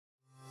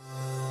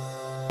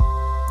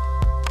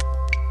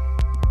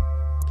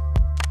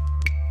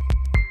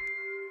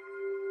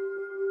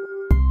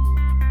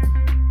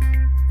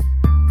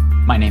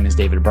My name is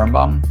David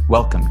Birnbaum.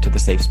 Welcome to The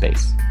Safe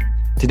Space.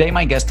 Today,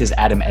 my guest is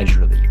Adam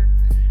Edgerly.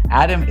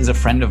 Adam is a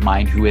friend of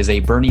mine who is a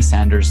Bernie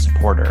Sanders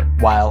supporter,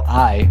 while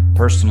I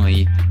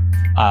personally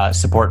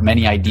support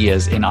many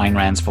ideas in Ayn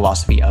Rand's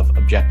philosophy of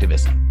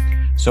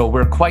objectivism. So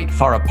we're quite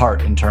far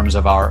apart in terms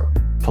of our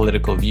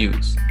political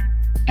views.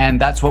 And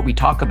that's what we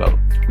talk about.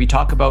 We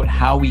talk about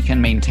how we can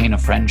maintain a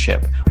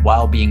friendship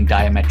while being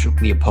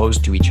diametrically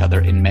opposed to each other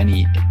in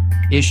many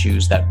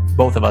issues that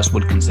both of us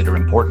would consider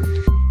important.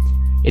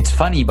 It's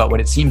funny, but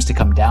what it seems to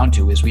come down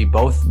to is we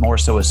both more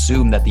so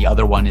assume that the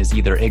other one is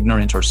either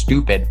ignorant or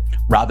stupid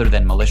rather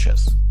than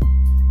malicious.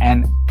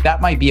 And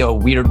that might be a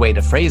weird way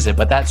to phrase it,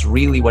 but that's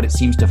really what it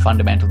seems to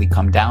fundamentally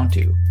come down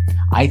to.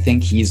 I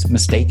think he's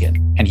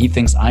mistaken, and he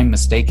thinks I'm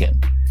mistaken.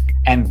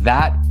 And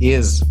that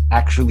is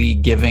actually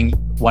giving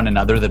one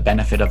another the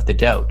benefit of the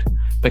doubt.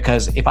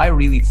 Because if I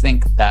really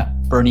think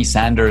that Bernie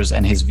Sanders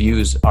and his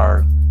views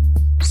are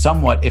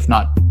somewhat, if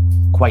not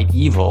quite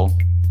evil,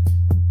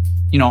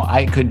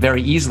 I could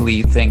very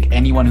easily think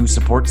anyone who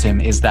supports him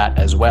is that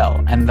as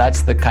well. And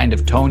that's the kind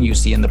of tone you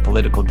see in the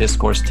political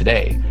discourse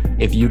today.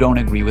 If you don't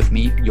agree with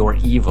me, you're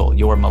evil,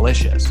 you're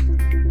malicious.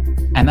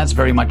 And that's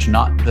very much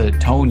not the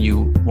tone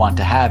you want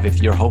to have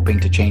if you're hoping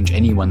to change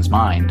anyone's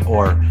mind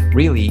or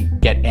really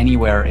get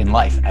anywhere in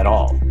life at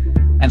all.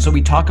 And so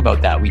we talk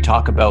about that. We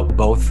talk about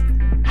both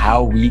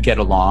how we get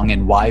along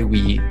and why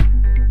we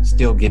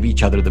still give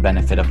each other the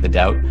benefit of the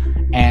doubt.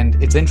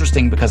 And it's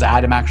interesting because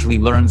Adam actually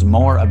learns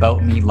more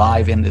about me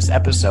live in this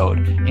episode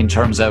in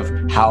terms of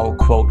how,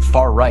 quote,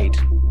 far right,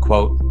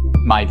 quote,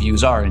 my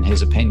views are in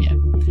his opinion.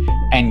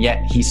 And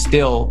yet he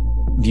still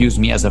views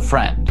me as a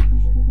friend.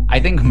 I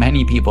think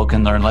many people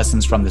can learn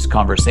lessons from this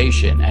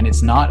conversation, and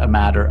it's not a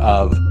matter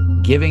of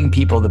giving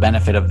people the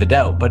benefit of the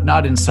doubt, but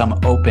not in some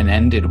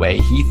open-ended way.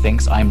 He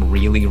thinks I'm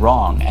really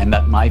wrong and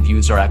that my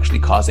views are actually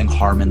causing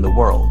harm in the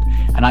world.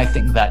 And I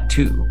think that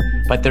too.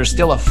 But there's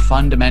still a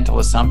fundamental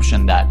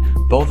assumption that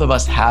both of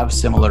us have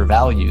similar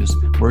values.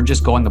 We're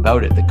just going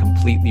about it the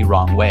completely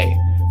wrong way.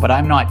 But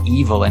I'm not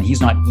evil and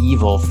he's not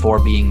evil for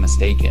being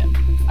mistaken.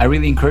 I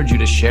really encourage you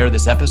to share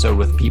this episode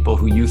with people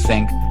who you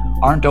think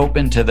aren't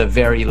open to the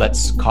very,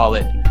 let's call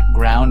it,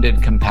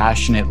 grounded,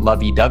 compassionate,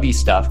 lovey-dovey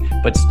stuff,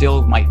 but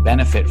still might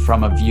benefit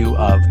from a view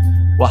of,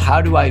 well,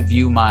 how do I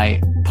view my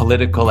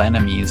political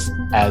enemies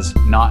as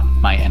not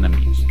my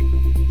enemies?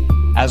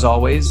 As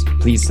always,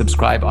 please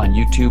subscribe on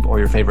YouTube or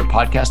your favorite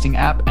podcasting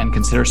app and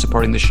consider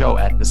supporting the show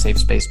at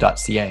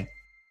thesafespace.ca.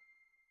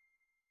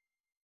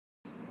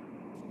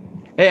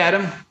 Hey,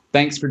 Adam.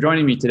 Thanks for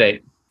joining me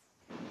today.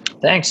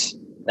 Thanks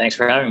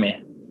for having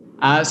me.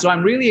 So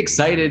I'm really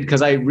excited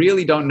because I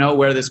really don't know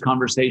where this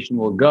conversation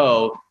will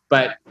go,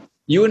 but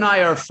you and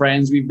I are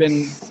friends. We've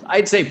been,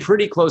 I'd say,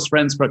 pretty close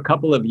friends for a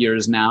couple of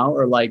years now,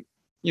 or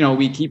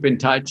we keep in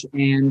touch,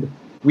 and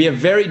we have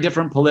very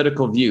different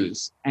political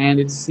views. And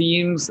it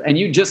seems, and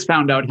you just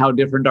found out how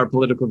different our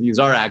political views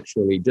are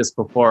actually just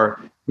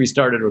before we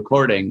started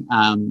recording.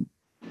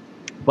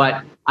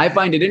 But I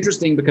find it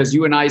interesting because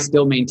you and I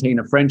still maintain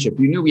a friendship.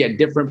 You knew we had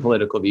different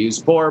political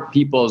views. For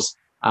people's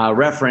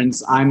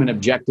reference, I'm an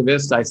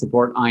objectivist. I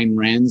support Ayn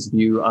Rand's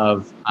view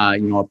of,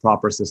 a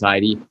proper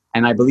society.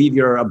 And I believe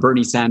you're a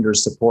Bernie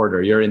Sanders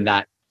supporter. You're in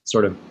that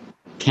sort of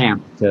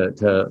camp,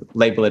 to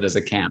label it as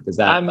a camp. Is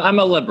that? I'm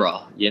a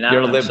liberal,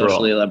 You're a liberal.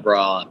 Socially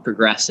liberal,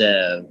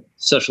 progressive,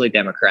 socially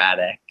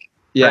democratic.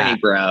 Yeah.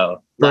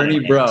 Bernie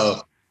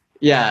bro.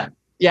 Yeah.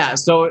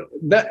 So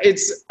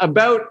it's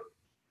about,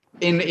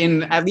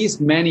 in at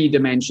least many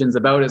dimensions,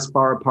 about as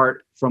far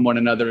apart from one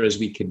another as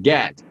we could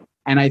get.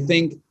 And I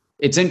think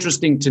it's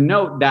interesting to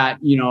note that,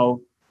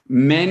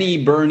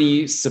 many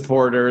Bernie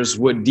supporters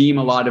would deem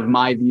a lot of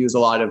my views, a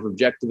lot of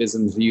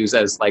objectivism's views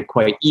as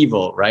quite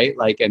evil, right?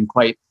 And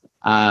quite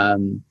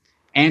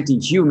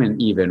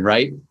anti-human even,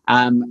 right?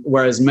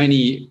 Whereas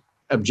many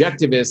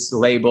objectivists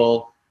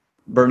label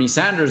Bernie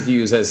Sanders'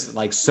 views as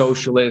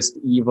socialist,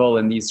 evil,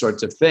 and these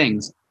sorts of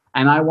things.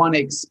 And I want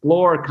to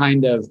explore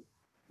kind of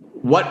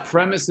what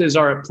premises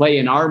are at play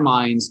in our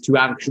minds to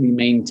actually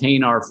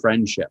maintain our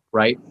friendship,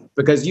 right?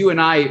 Because you and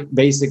I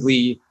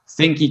basically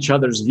think each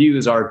other's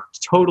views are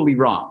totally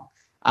wrong.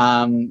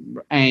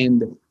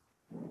 And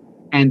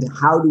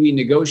how do we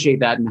negotiate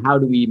that, and how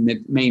do we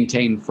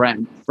maintain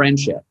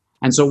friendship?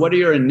 And so what are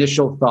your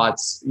initial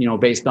thoughts,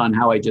 based on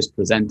how I just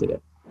presented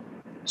it?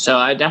 So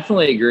I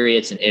definitely agree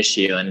it's an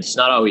issue, and it's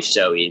not always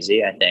so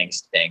easy. I think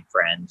staying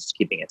friends,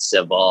 keeping it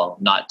civil,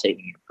 not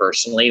taking it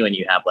personally when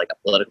you have a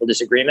political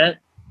disagreement.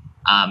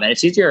 And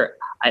it's easier.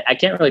 I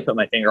can't really put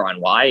my finger on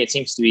why. It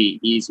seems to be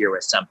easier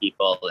with some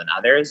people than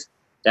others.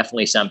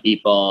 Definitely some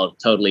people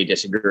totally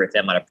disagree with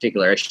them on a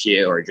particular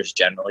issue or just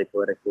generally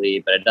politically,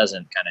 but it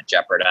doesn't kind of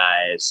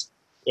jeopardize,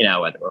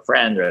 whether we're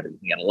friends or whether we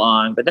can get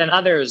along. But then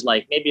others,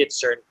 maybe it's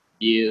certain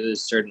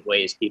views, certain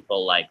ways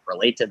people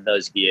relate to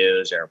those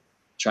views or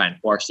try and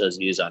force those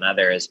views on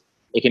others.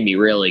 It can be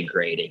really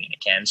grating and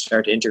it can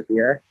start to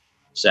interfere.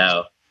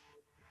 So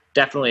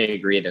definitely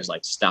agree there's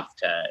stuff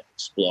to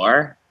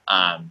explore.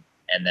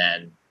 And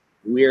then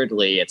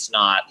weirdly, it's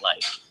not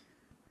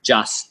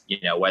just,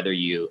 whether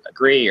you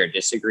agree or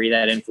disagree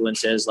that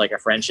influences like a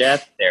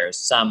friendship. There's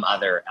some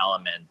other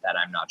element that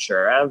I'm not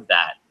sure of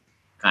that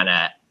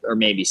or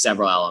maybe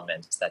several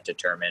elements that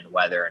determine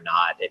whether or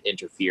not it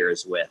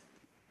interferes with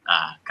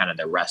kind of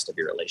the rest of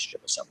your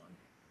relationship with someone.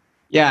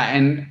 Yeah.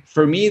 And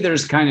for me,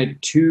 there's kind of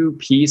two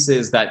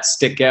pieces that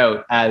stick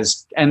out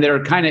and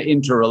they're kind of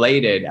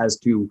interrelated as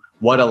to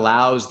what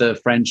allows the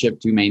friendship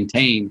to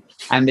maintain.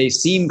 And they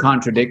seem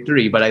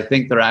contradictory, but I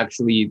think they're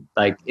actually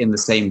like in the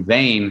same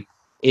vein.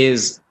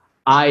 Is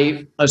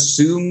I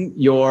assume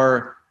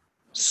you're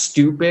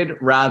stupid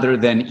rather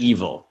than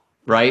evil,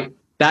 right?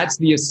 That's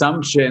the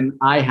assumption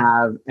I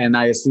have, and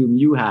I assume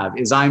you have,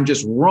 is I'm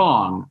just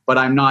wrong, but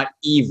I'm not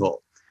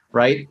evil,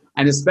 right?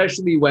 And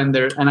especially when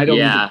and I don't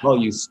mean to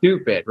call you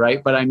stupid,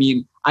 right? But I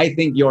mean, I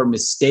think you're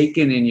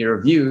mistaken in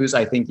your views.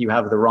 I think you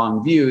have the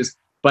wrong views,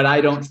 but I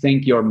don't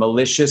think you're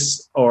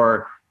malicious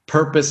or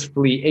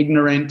purposefully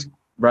ignorant,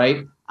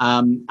 right?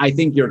 I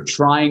think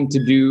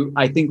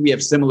I think we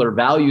have similar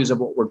values of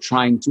what we're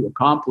trying to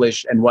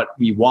accomplish and what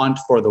we want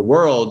for the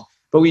world,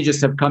 but we just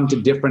have come to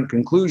different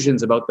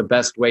conclusions about the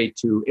best way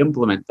to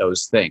implement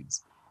those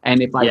things. And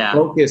if I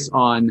focus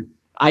on,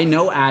 I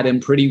know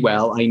Adam pretty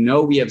well, I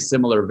know we have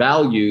similar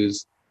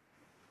values,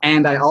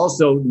 and I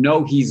also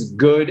know he's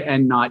good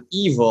and not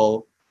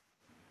evil,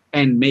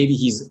 and maybe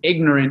he's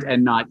ignorant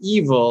and not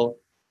evil,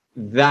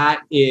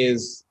 that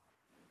is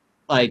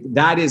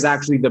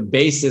actually the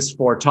basis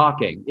for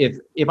talking.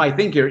 If I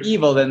think you're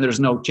evil, then there's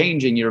no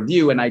changing your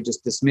view, and I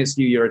just dismiss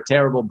you. You're a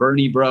terrible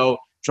Bernie bro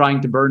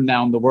trying to burn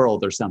down the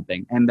world or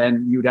something. And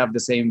then you'd have the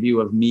same view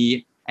of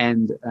me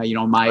and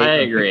my. I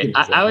agree.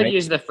 I would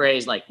use the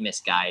phrase like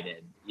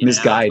misguided.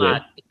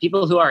 Misguided.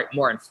 People who are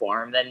more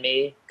informed than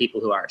me, people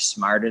who are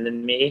smarter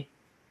than me,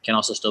 can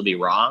also still be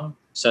wrong.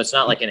 So it's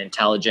not like an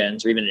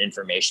intelligence or even an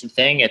information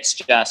thing. It's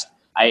just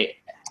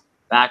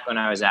back when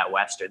I was at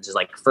Western, this is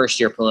like first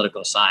year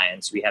political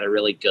science, we had a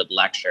really good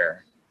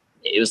lecture.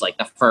 It was like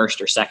the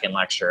first or second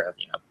lecture of,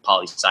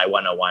 Poli Sci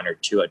 101 or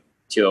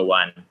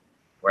 201,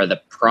 where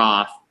the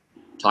prof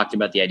talked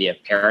about the idea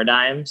of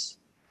paradigms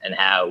and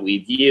how we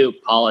view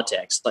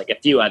politics, like a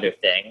few other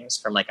things,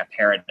 from like a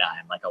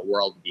paradigm, like a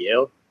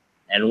worldview.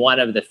 And one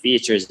of the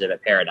features of a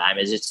paradigm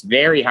is it's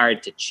very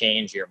hard to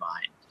change your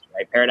mind,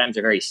 right? Paradigms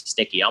are very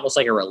sticky, almost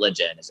like a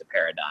religion is a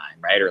paradigm,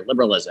 right? Or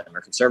liberalism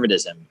or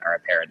conservatism are a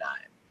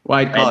paradigm. Well,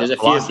 I'd call it there's a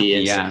few of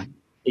these. Yeah.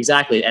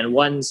 Exactly. And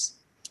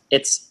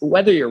it's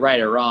whether you're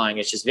right or wrong,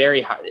 it's just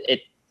very hard.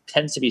 It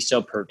tends to be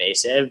so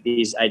pervasive,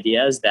 these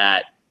ideas,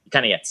 that you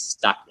kind of get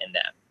stuck in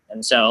them.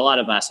 And so a lot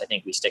of us, I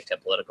think we stick to a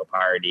political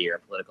party or a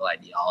political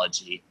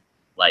ideology,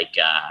 like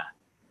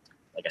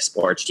a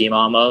sports team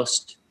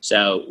almost.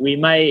 So we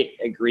might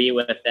agree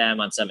with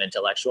them on some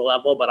intellectual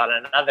level, but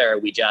on another,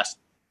 we just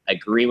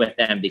agree with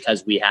them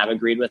because we have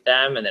agreed with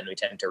them, and then we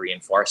tend to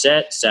reinforce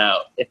it.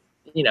 So if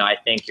I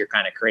think you're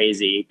kind of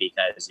crazy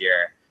because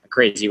you're a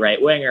crazy right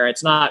winger,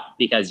 it's not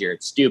because you're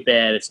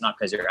stupid. It's not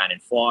because you're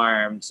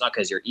uninformed. It's not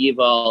because you're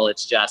evil.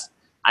 It's just,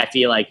 I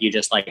feel like you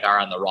just are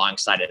on the wrong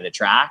side of the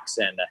tracks.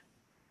 And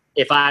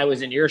if I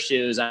was in your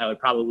shoes, I would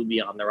probably be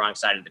on the wrong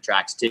side of the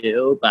tracks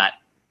too. But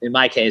in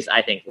my case,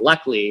 I think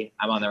luckily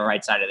I'm on the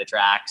right side of the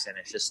tracks, and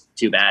it's just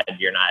too bad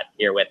you're not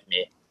here with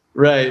me.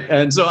 Right.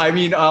 And so,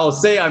 I'll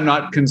say I'm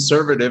not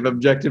conservative.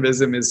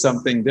 Objectivism is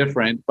something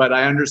different, but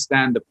I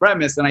understand the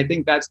premise. And I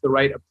think that's the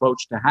right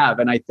approach to have.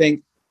 And I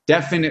think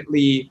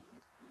definitely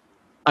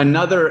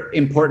another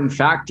important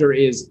factor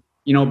is,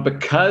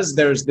 because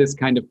there's this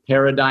kind of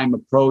paradigm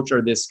approach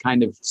or this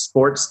kind of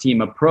sports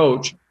team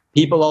approach,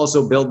 people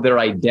also build their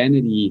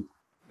identity.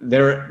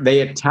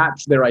 They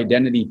attach their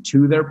identity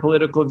to their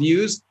political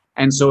views.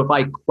 And so if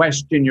I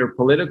question your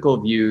political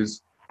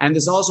views, and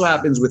this also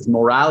happens with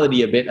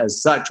morality a bit as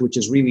such, which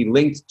is really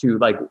linked to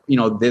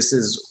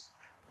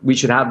we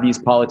should have these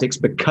politics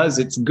because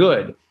it's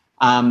good.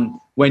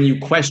 When you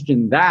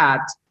question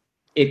that,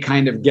 it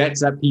kind of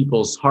gets at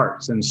people's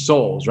hearts and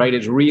souls, right?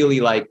 It's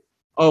really like,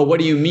 oh, what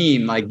do you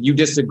mean? Like, you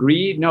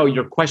disagree? No,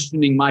 you're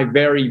questioning my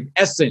very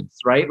essence,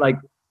 right? Like,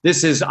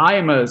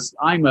 I'm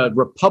a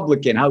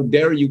Republican. How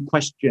dare you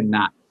question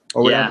that?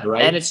 Or whatever,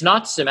 right? And it's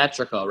not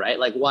symmetrical, right?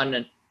 Like,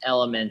 one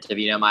element of,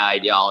 my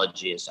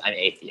ideology is I'm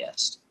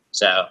atheist.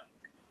 So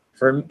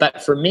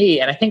but for me,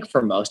 and I think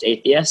for most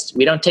atheists,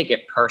 we don't take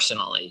it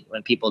personally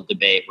when people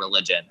debate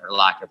religion or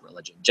lack of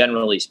religion,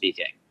 generally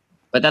speaking.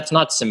 But that's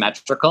not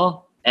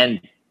symmetrical. And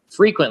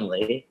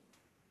frequently,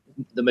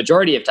 the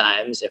majority of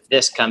times, if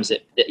this comes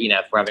at,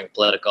 if we're having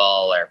political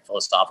or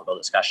philosophical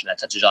discussion that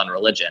touches on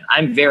religion,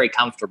 I'm very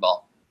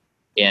comfortable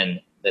in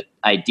the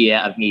idea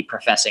of me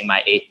professing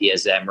my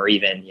atheism, or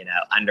even,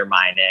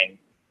 undermining,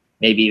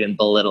 maybe even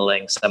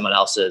belittling someone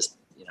else's,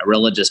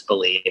 religious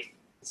belief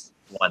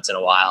once in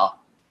a while.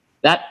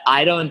 That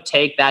I don't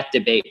take that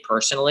debate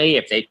personally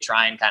if they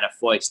try and kind of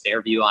foist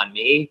their view on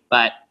me.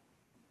 But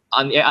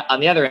on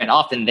the other end,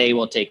 often they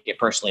will take it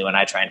personally when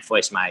I try and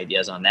foist my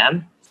ideas on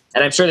them.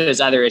 And I'm sure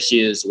there's other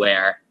issues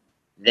where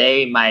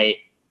they might,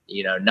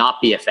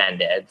 not be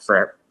offended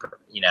for,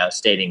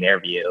 stating their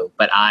view,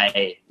 but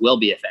I will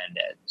be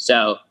offended.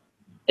 So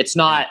it's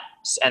not,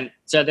 and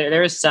so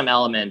there is some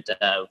element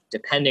of,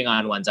 depending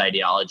on one's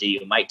ideology,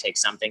 you might take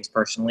some things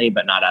personally,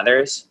 but not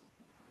others.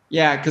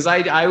 Yeah, because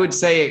I would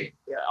say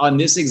on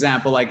this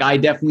example, like I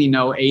definitely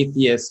know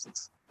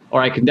atheists,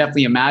 or I can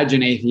definitely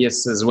imagine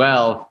atheists as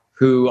well,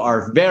 who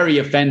are very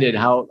offended.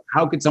 How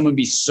could someone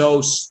be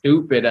so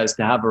stupid as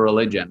to have a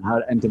religion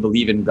and to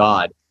believe in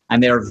God?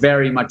 And they are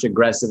very much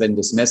aggressive and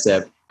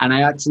dismissive. And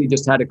I actually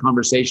just had a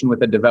conversation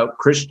with a devout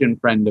Christian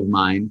friend of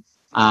mine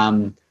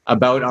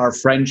about our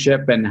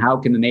friendship and how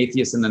can an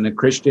atheist and then a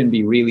Christian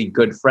be really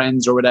good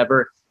friends or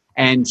whatever.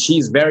 And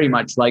she's very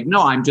much like,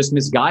 no, I'm just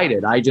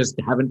misguided. I just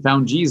haven't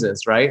found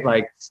Jesus, right?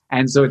 Like,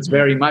 and so it's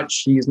very much,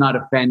 she's not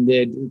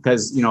offended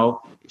because, you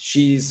know,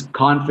 she's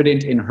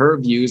confident in her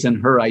views and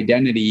her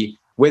identity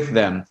with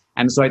them.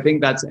 And so I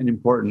think that's an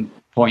important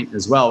point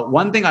as well.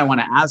 One thing I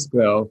want to ask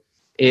though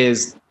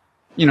is,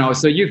 you know,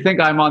 so you think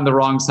I'm on the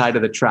wrong side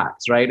of the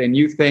tracks, right? And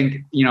you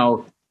think, you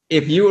know,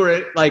 if you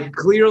were like,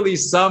 clearly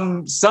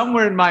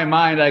somewhere in my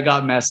mind, I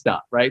got messed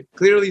up, right?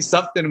 Clearly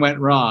something went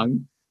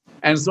wrong.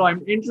 And so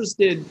I'm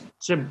interested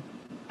to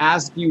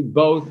ask you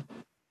both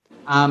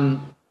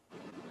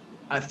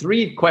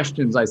three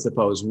questions, I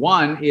suppose.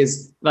 One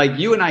is, like,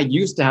 you and I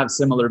used to have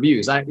similar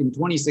views. In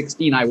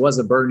 2016, I was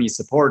a Bernie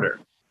supporter.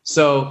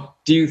 So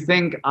do you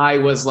think I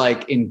was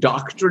like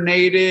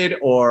indoctrinated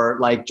or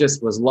like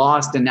just was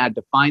lost and had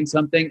to find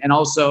something? And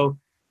also,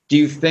 do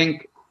you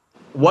think,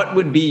 what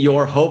would be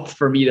your hope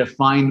for me to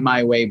find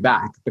my way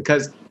back?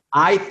 Because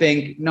I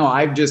think, no,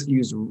 I've just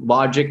used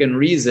logic and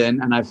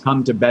reason and I've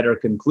come to better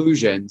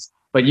conclusions,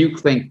 but you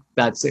think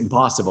that's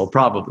impossible,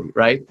 probably,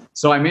 right?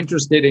 So I'm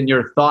interested in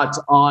your thoughts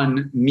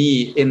on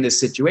me in this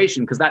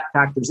situation, because that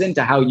factors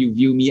into how you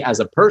view me as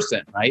a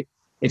person, right?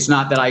 It's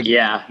not that I...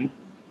 Yeah.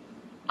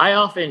 I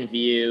often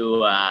view,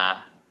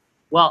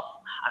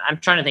 well, I'm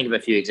trying to think of a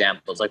few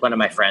examples. Like one of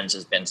my friends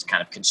has been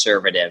kind of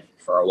conservative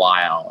for a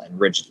while and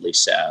rigidly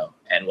so,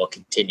 and will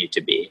continue to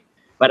be.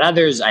 But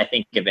others, I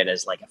think of it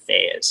as like a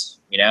phase,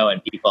 you know,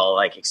 and people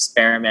like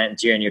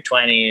experiment. You're in your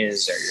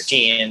 20s or your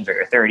teens or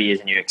your 30s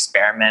and you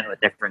experiment with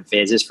different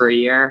phases for a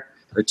year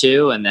or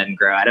two and then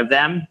grow out of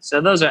them. So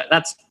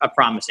that's a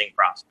promising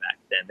prospect.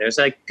 And there's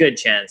a good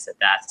chance that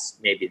that's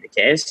maybe the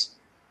case.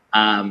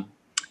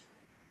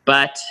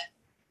 But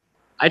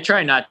I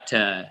try not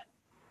to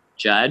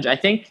judge. I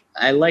think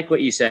I like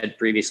what you said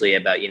previously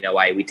about, you know,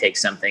 why we take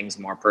some things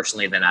more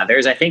personally than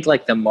others. I think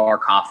like the more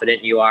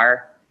confident you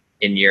are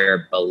in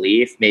your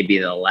belief, maybe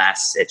the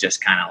less it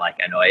just kind of like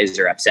annoys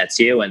or upsets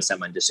you when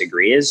someone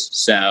disagrees.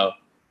 So,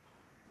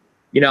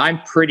 you know,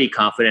 I'm pretty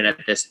confident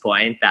at this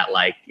point that,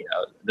 like, you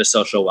know, the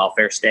social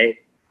welfare state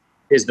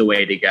is the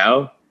way to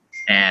go.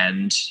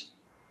 And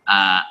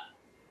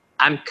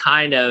I'm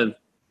kind of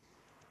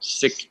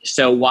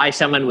so why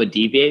someone would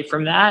deviate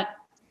from that?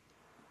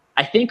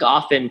 I think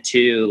often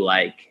too,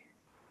 like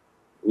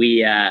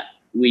we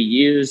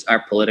use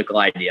our political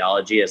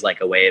ideology as like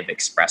a way of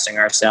expressing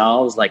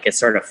ourselves. Like it's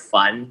sort of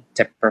fun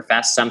to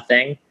profess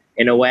something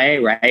in a way,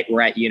 right?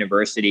 We're at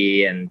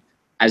university, and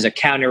as a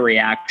counter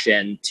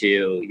reaction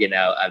to, you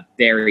know, a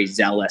very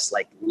zealous,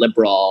 like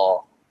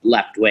liberal,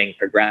 left-wing,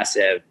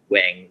 progressive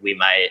wing, we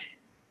might,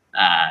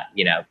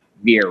 you know,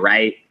 veer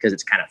right because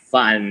it's kind of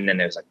fun and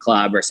there's a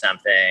club or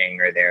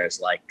something, or there's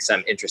like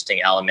some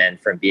interesting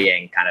element from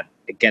being kind of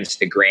against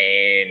the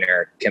grain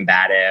or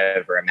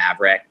combative or a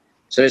maverick.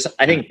 So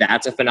I think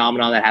that's a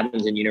phenomenon that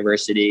happens in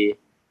university.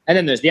 And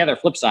then there's the other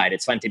flip side.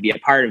 It's fun to be a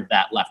part of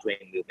that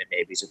left-wing movement,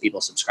 maybe. So people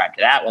subscribe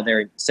to that.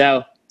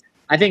 So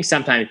I think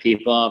sometimes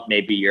people,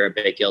 maybe you're a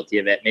bit guilty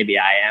of it, maybe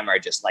I am, are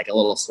just like a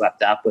little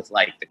swept up with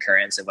like the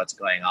currents of what's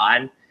going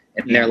on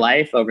in their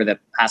life over the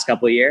past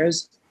couple of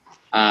years.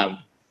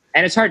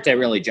 And it's hard to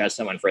really judge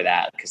someone for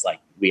that because like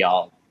we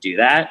all do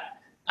that.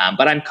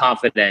 But I'm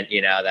confident,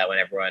 you know, that when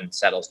everyone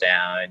settles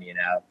down, you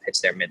know, hits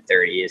their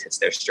mid-30s, hits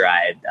their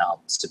stride,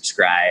 they'll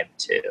subscribe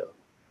to,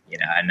 you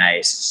know, a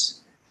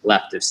nice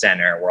left of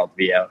center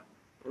worldview.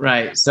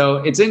 Right. So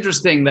it's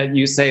interesting that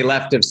you say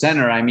left of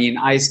center. I mean,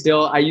 I used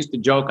to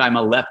joke I'm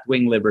a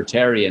left-wing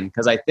libertarian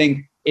because I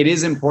think it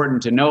is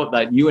important to note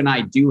that you and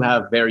I do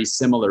have very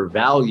similar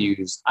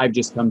values. I've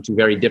just come to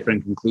very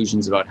different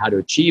conclusions about how to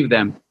achieve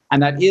them.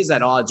 And that is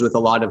at odds with a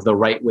lot of the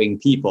right-wing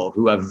people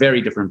who have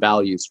very different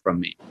values from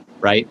me,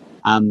 right?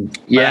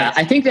 Yeah,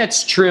 I think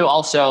that's true.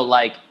 Also,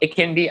 like, it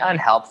can be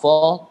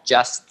unhelpful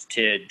just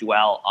to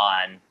dwell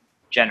on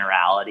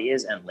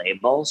generalities and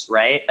labels,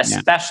 right?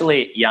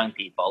 Especially young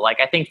people. Like,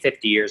 I think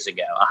 50 years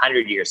ago,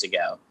 100 years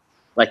ago,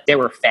 like, there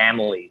were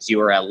families. You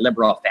were a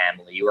liberal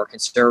family. You were a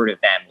conservative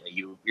family.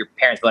 Your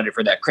parents voted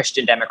for the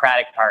Christian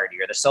Democratic Party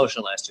or the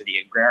Socialist or the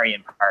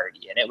Agrarian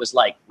Party. And it was,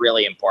 like,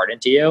 really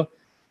important to you.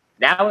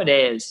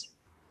 Nowadays,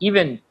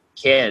 even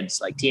kids,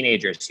 like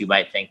teenagers who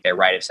might think they're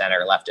right of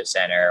center, left of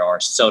center,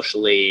 or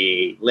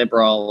socially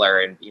liberal,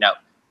 or, you know,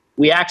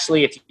 we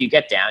actually, if you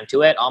get down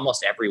to it,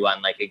 almost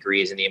everyone like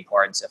agrees in the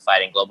importance of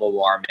fighting global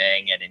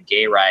warming and in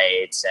gay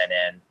rights and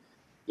in,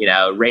 you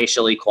know,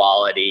 racial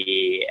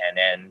equality and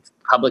in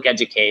public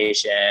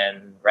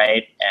education,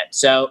 right? And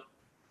so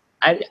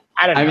I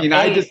don't know. I mean,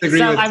 I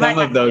disagree with some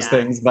of those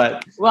things,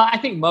 but well, I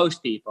think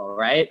most people,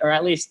 right? Or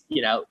at least,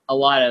 a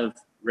lot of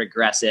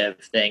regressive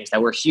things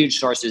that were huge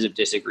sources of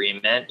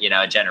disagreement,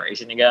 a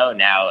generation ago,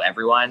 now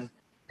everyone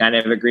kind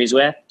of agrees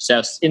with.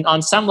 So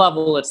on some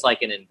level, it's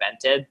like an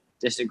invented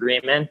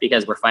disagreement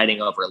because we're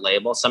fighting over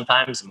labels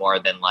sometimes more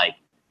than like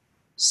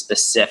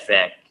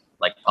specific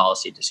like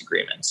policy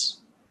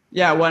disagreements.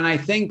 Yeah, when I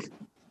think,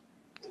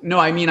 no,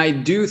 I mean, I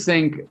do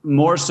think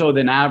more so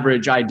than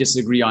average, I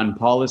disagree on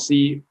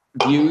policy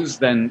views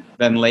than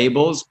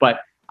labels. But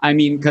I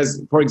mean,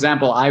 because, for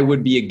example, I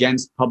would be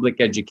against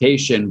public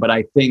education, but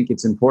I think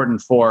it's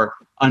important for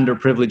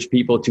underprivileged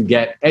people to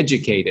get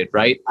educated,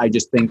 right? I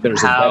just think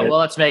there's well,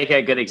 let's make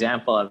a good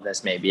example of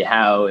this, maybe.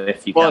 How,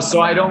 if you... Well,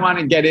 so I don't want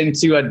to get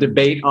into a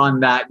debate on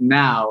that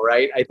now,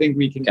 right? I think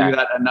we can do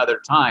that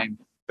another time,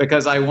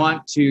 because I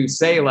want to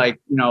say, like,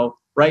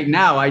 right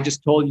now, I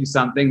just told you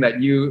something that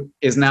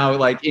is now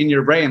like in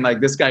your brain,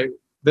 like this guy,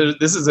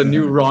 this is a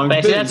new wrong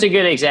thing. That's a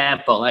good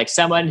example. Like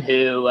someone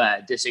who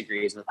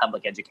disagrees with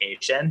public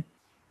education,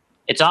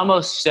 it's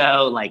almost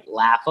so like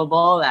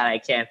laughable that I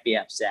can't be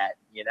upset,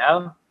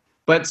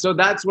 But so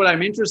that's what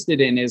I'm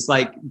interested in is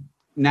like,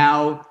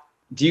 now,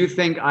 do you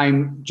think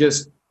I'm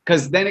just,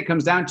 because then it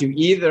comes down to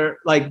either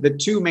like the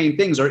two main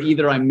things are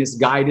either I'm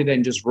misguided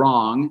and just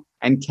wrong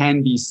and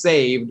can be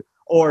saved,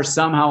 or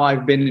somehow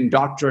I've been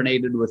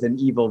indoctrinated with an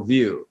evil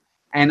view.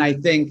 And I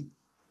think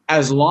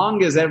as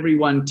long as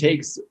everyone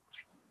takes,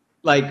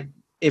 like,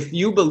 if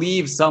you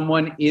believe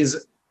someone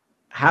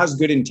has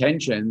good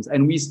intentions,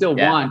 and we still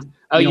want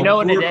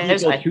what it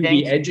is? I think,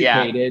 be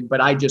educated, but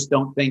I just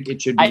don't think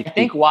it should be. I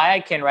think why I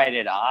can write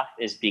it off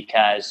is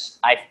because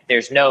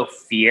there's no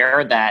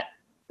fear that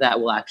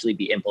will actually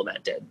be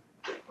implemented,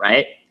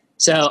 right?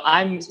 So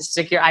I'm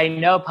secure. I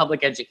know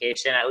public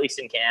education, at least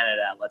in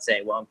Canada, let's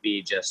say, won't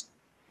be just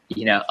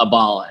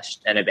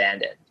abolished and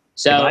abandoned.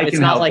 So it's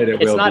not like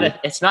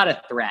it's not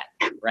a threat,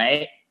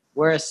 right?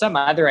 Whereas some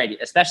other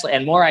ideas, especially,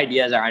 and more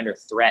ideas are under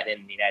threat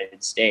in the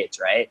United States,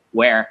 right?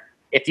 Where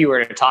if you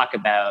were to talk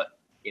about,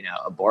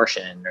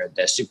 abortion or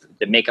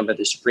the makeup of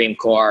the Supreme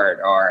Court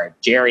or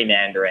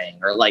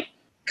gerrymandering or like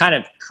kind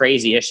of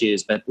crazy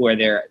issues, but where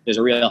there's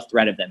a real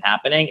threat of them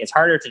happening, it's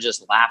harder to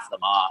just laugh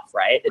them off,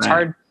 right? It's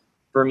hard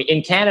for me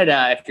in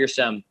Canada. If you're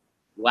some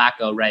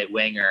wacko right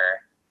winger,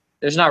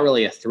 there's not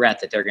really a threat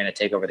that they're going to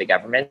take over the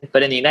government.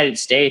 But in the United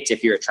States,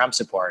 if you're a Trump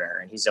supporter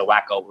and he's a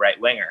wacko right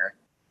winger,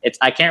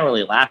 I can't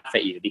really laugh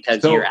at you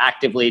because you're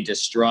actively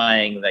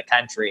destroying the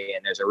country,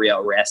 and there's a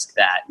real risk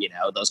that,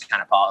 those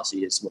kind of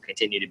policies will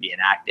continue to be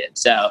enacted.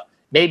 So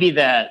maybe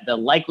the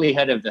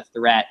likelihood of the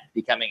threat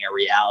becoming a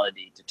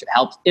reality to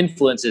help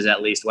influences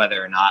at least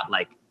whether or not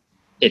like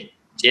it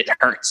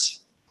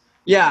hurts.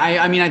 Yeah,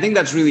 I mean, I think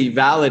that's really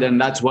valid.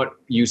 And that's what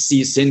you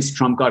see since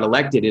Trump got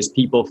elected is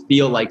people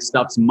feel like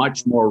stuff's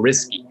much more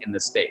risky in the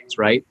States,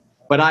 right?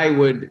 But I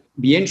would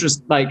be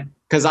interested, like,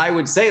 because I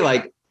would say,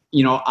 like,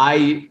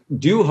 I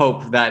do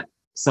hope that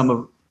some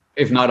of,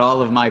 if not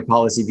all of my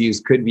policy views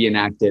could be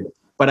enacted.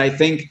 But I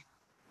think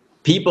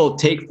people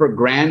take for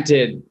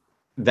granted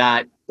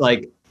that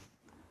like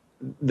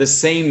the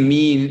same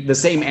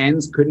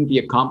ends couldn't be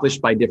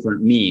accomplished by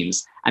different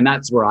means. And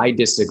that's where I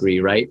disagree,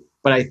 right?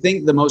 But I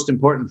think the most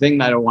important thing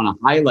that I want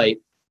to highlight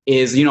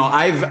is,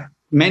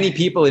 many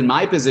people in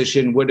my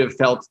position would have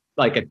felt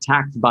like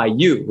attacked by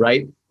you,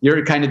 right?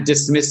 You're kind of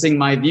dismissing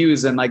my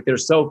views and like, they're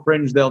so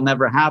fringe, they'll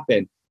never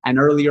happen. And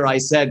earlier I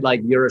said,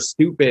 like, you're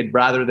stupid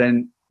rather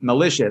than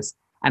malicious.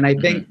 And I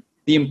think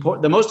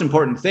the most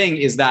important thing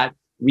is that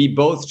we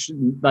both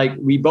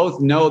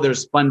know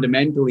there's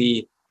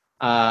fundamentally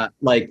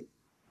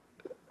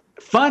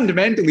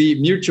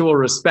mutual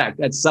respect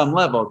at some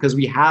level, because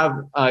we have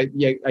a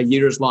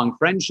years long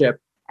friendship,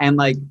 and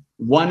like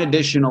one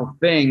additional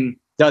thing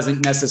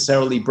doesn't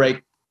necessarily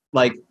break,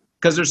 like,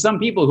 because there's some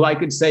people who I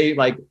could say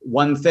like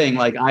one thing,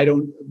 like I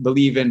don't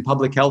believe in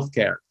public health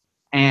care,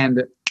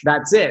 and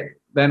that's it.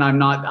 Then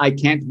I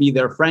can't be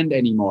their friend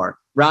anymore,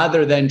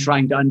 rather than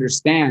trying to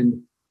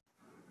understand,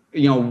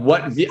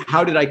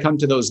 how did I come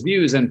to those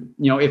views? And,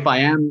 if I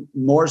am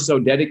more so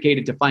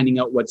dedicated to finding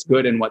out what's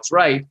good and what's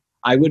right,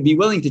 I would be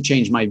willing to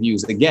change my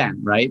views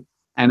again, right?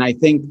 And I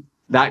think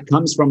that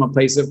comes from a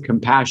place of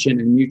compassion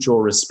and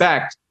mutual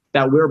respect,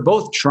 that we're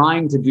both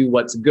trying to do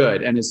what's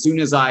good. And as soon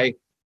as I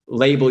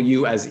label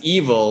you as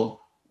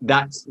evil,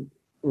 that's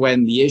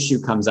when the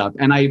issue comes up.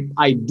 And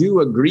I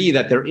do agree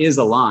that there is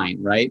a line,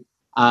 right?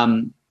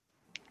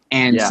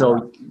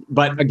 So,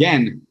 but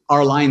again,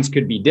 our lines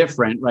could be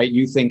different, right?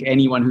 You think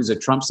anyone who's a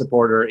Trump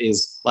supporter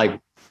is like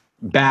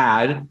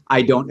bad.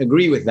 I don't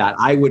agree with that.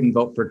 I wouldn't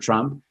vote for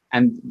Trump.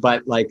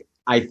 But like,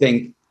 I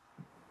think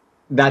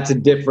that's a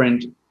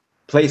different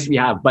place we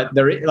have. But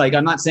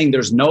I'm not saying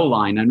there's no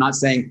line. I'm not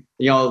saying,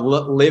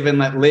 live and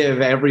let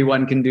live.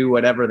 Everyone can do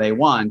whatever they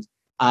want.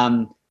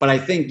 But I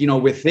think,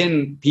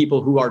 within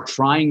people who are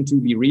trying to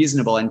be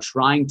reasonable and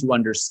trying to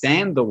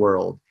understand the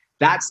world,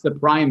 that's the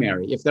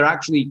primary. If they're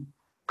actually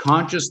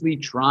consciously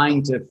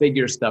trying to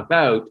figure stuff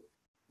out,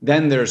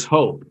 then there's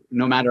hope,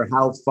 no matter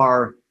how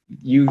far,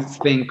 you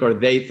think or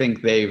they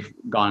think they've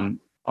gone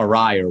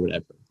awry or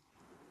whatever.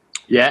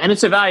 Yeah, and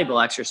it's a valuable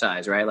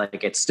exercise, right?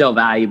 Like it's still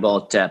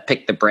valuable to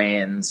pick the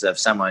brains of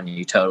someone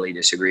you totally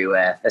disagree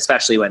with,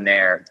 especially when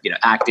they're,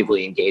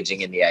 actively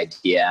engaging in the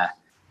idea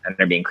and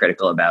they're being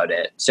critical about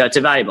it. So it's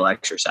a valuable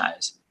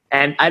exercise.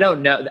 And I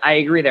don't know, I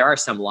agree there are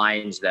some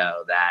lines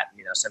though that,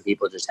 some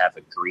people just have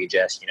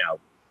egregious,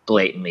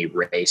 blatantly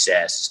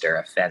racist or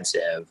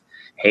offensive,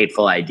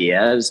 hateful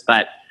ideas.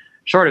 But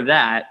short of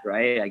that,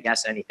 right, I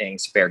guess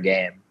anything's fair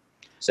game.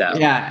 So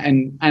yeah,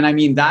 and I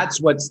mean that's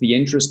what's the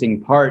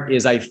interesting part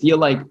is I feel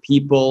like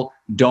people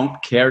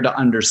don't care to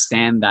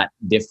understand that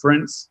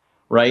difference,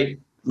 right?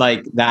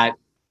 Like that,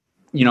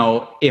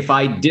 if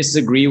I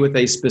disagree with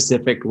a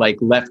specific like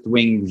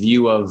left-wing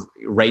view of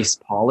race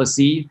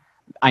policy,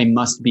 I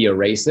must be a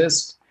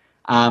racist.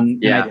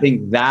 And I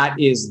think that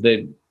is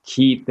the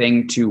key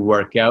thing to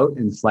work out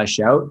and flesh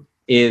out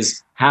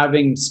is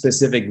having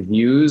specific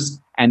views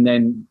and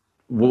then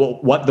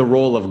what the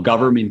role of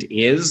government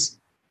is.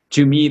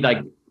 To me,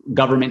 like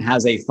government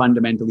has a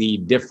fundamentally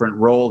different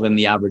role than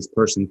the average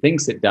person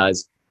thinks it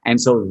does.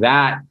 And so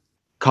that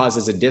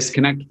causes a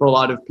disconnect for a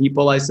lot of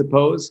people, I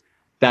suppose,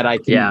 that I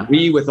can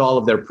agree with all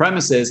of their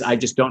premises. I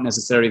just don't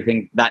necessarily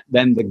think that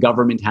then the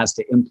government has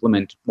to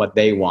implement what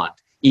they want,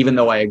 even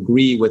though I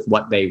agree with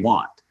what they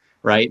want,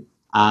 right?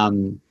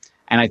 And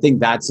I think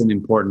that's an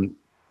important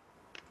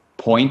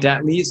point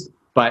at least.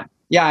 But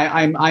yeah,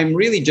 I'm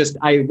really just,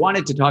 I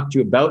wanted to talk to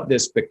you about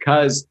this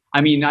because,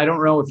 I mean, I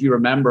don't know if you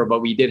remember,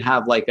 but we did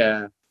have like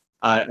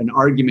an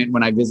argument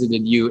when I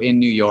visited you in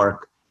New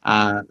York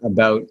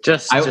about...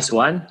 Just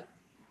one?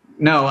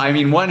 No, I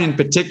mean, one in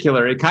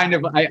particular. It kind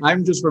of,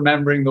 I'm just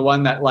remembering the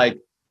one that like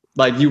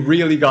you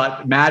really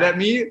got mad at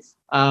me.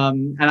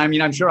 And I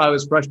mean, I'm sure I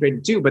was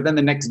frustrated too, but then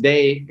the next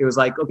day it was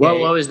like, okay.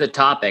 What was the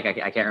topic?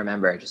 I can't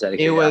remember. Just out of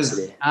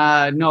curiosity.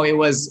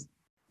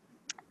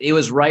 It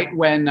was right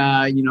when,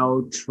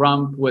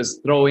 Trump was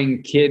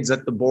throwing kids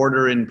at the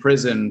border in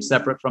prison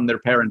separate from their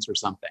parents or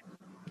something.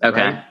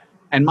 Okay. Right?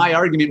 And my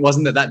argument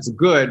wasn't that that's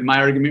good. My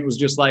argument was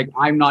just like,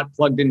 I'm not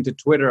plugged into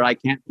Twitter. I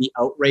can't be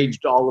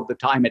outraged all of the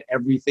time at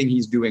everything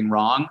he's doing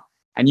wrong.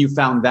 And you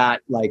found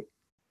that like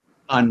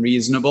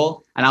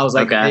unreasonable. And I was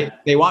like, okay.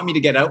 they want me to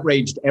get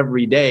outraged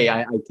every day.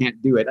 I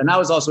can't do it. And I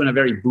was also in a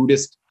very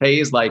Buddhist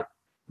phase, like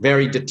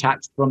very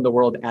detached from the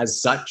world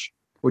as such,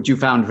 which you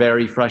found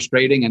very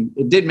frustrating. And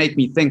it did make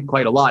me think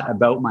quite a lot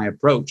about my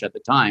approach at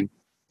the time.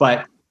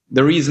 But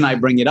the reason I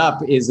bring it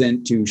up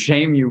isn't to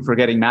shame you for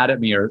getting mad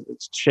at me or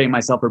shame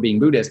myself for being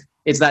Buddhist.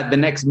 It's that the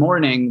next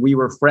morning we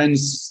were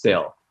friends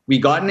still. We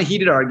got in a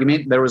heated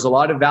argument. There was a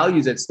lot of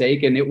values at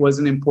stake and it was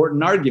an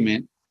important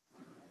argument.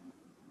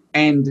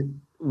 And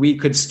we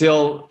could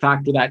still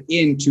factor that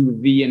into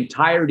the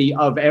entirety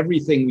of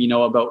everything we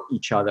know about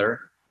each other.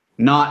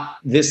 Not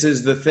this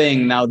is the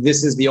thing. Now,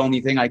 this is the only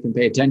thing I can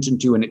pay attention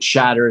to, and it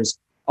shatters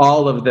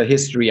all of the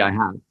history I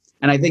have.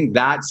 And I think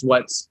that's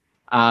what's,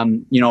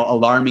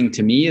 alarming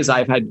to me is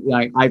I've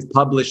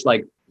published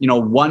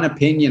one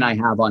opinion I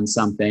have on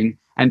something,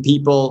 and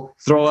people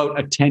throw out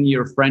a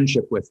 10-year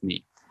friendship with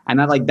me. And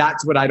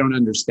that's what I don't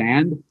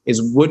understand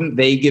is wouldn't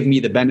they give me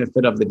the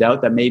benefit of the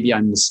doubt that maybe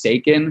I'm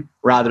mistaken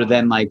rather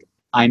than like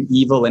I'm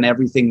evil and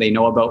everything they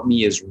know about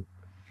me is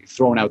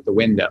thrown out the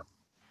window?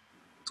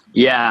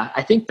 Yeah,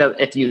 I think that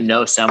if you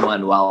know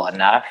someone well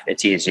enough,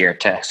 it's easier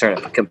to sort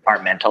of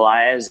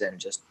compartmentalize and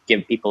just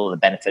give people the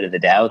benefit of the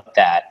doubt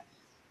that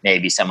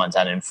maybe someone's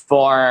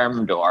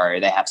uninformed or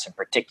they have some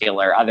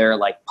particular other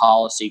like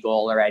policy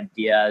goal or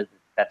idea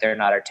that they're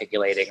not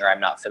articulating or I'm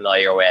not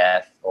familiar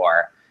with,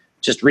 or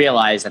just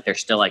realize that they're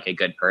still like a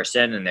good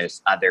person and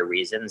there's other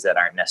reasons that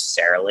aren't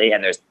necessarily,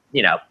 and there's,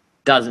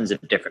 dozens of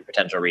different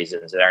potential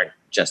reasons that aren't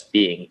just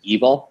being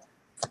evil,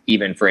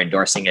 even for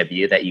endorsing a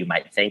view that you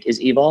might think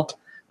is evil.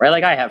 Right?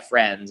 Like I have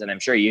friends, and I'm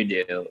sure you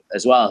do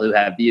as well, who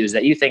have views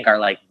that you think are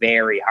like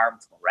very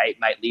harmful, right?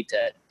 Might lead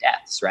to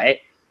deaths,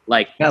 right?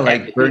 Like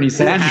Bernie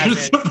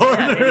Sanders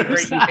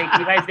supporters. You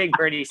guys think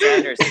Bernie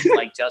Sanders is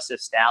like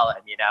Joseph Stalin,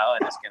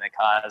 and it's going to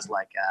cause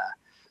like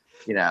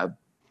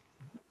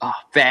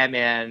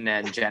famine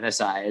and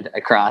genocide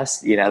across,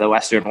 the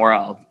Western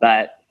world.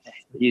 But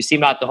you seem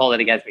not to hold it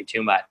against me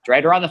too much,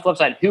 right? Or on the flip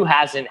side, who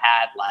hasn't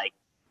had like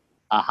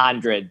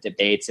 100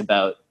 debates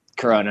about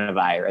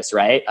coronavirus,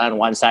 right? On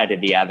one side or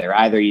the other.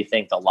 Either you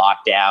think the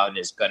lockdown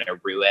is going to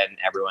ruin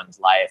everyone's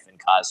life and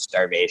cause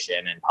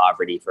starvation and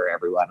poverty for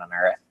everyone on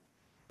earth,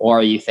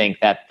 or you think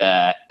that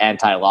the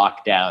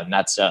anti-lockdown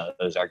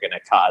nutsos are going to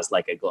cause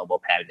like a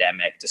global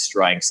pandemic,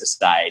 destroying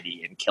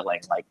society and killing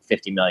like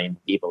 50 million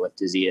people with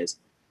disease,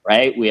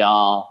 right? We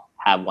all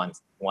have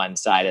one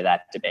side of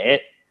that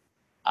debate.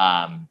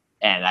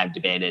 And I've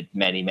debated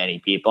many, many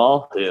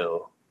people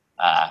who,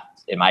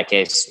 in my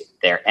case,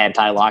 they're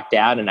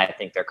anti-lockdown and I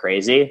think they're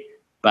crazy,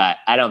 but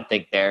I don't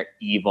think they're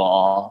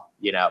evil,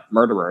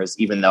 murderers,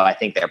 even though I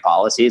think their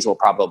policies would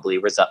probably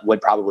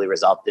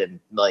result in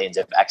millions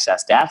of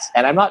excess deaths.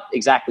 And I'm not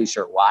exactly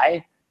sure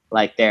why.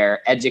 Like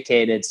they're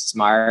educated,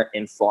 smart,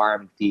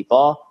 informed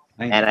people.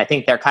 And I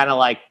think they're kind of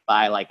like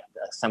by like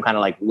some kind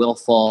of like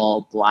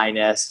willful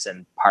blindness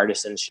and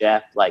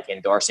partisanship, like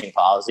endorsing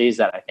policies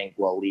that I think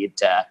will lead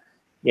to,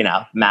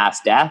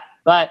 mass death.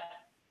 But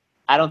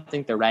I don't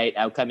think the right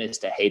outcome is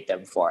to hate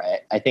them for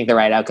it. I think the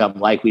right outcome,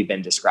 like we've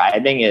been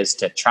describing, is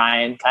to try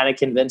and kind of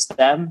convince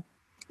them,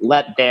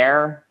 let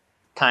their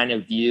kind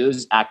of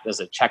views act as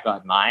a check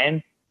on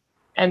mine.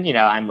 And,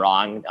 I'm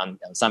wrong on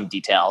some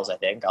details, I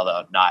think,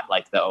 although not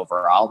like the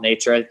overall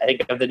nature, I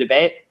think, of the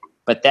debate.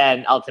 But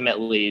then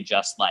ultimately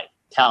just like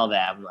tell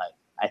them, like,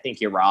 I think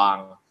you're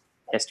wrong.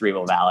 History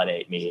will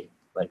validate me.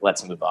 Like,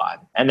 let's move on.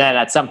 And then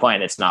at some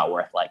point, it's not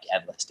worth like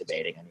endless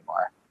debating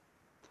anymore.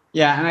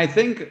 Yeah. And I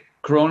think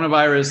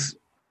coronavirus,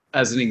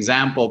 as an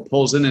example,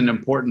 pulls in an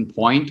important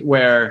point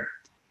where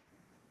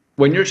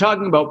when you're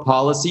talking about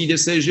policy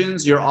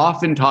decisions, you're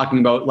often talking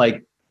about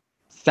like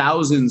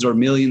thousands or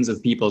millions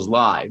of people's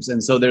lives.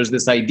 And so there's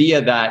this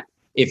idea that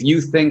if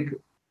you think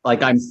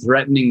like I'm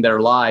threatening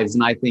their lives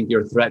and I think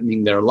you're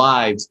threatening their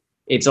lives,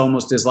 it's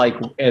almost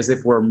as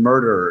if we're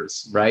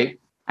murderers, right?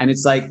 And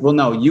it's like, well,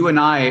 no, you and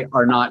I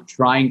are not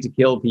trying to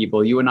kill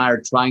people. You and I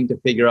are trying to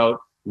figure out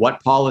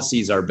what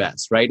policies are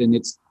best, right? And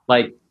it's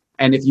like,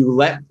 and if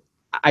you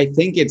I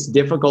think it's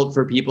difficult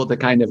for people to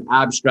kind of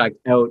abstract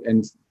out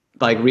and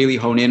like really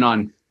hone in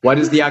on what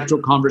is the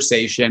actual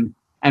conversation.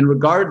 And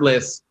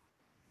regardless,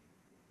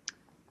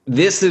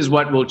 this is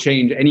what will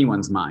change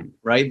anyone's mind,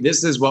 right?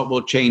 This is what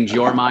will change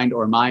your mind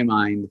or my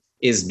mind,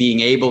 is being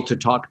able to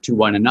talk to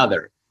one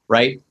another,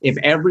 right? If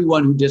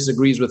everyone who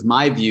disagrees with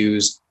my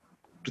views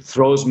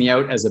throws me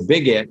out as a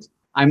bigot,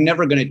 I'm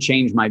never going to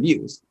change my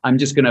views. I'm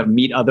just going to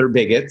meet other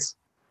bigots,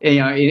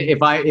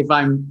 if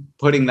I'm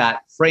putting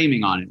that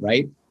framing on it,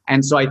 right?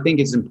 And so I think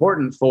it's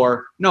important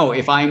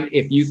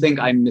if you think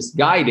I'm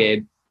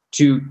misguided,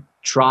 to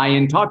try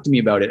and talk to me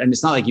about it. And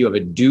it's not like you have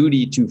a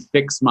duty to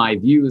fix my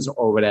views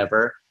or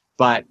whatever,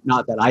 but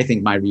not that I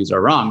think my views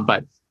are wrong,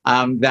 but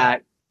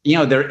that,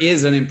 there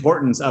is an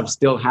importance of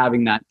still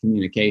having that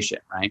communication,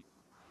 right?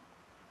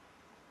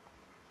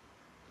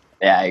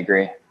 Yeah, I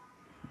agree.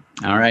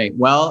 All right.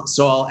 Well,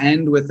 so I'll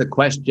end with the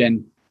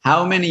question,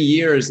 how many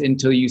years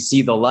until you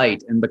see the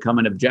light and become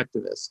an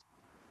objectivist?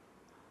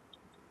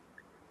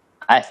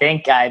 I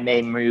think I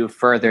may move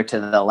further to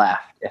the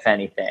left, if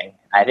anything.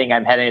 I think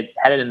I'm headed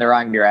in the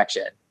wrong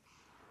direction.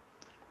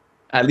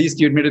 At least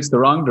you admit it's the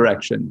wrong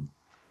direction.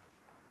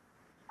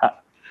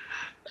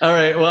 All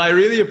right. Well, I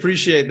really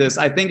appreciate this.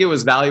 I think it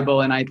was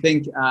valuable. And I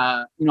think,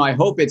 I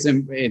hope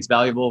it's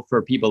valuable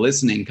for people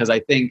listening, because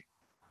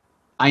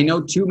I know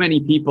too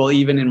many people,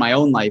 even in my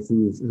own life,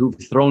 who've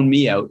thrown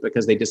me out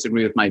because they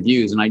disagree with my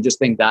views. And I just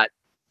think that,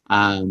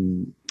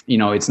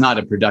 it's not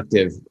a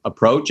productive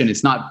approach, and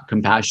it's not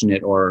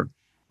compassionate or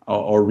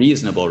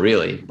reasonable,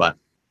 really. But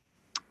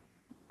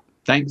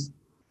thanks.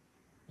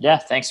 Yeah,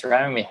 thanks for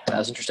having me. That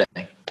was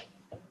interesting.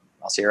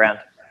 I'll see you around.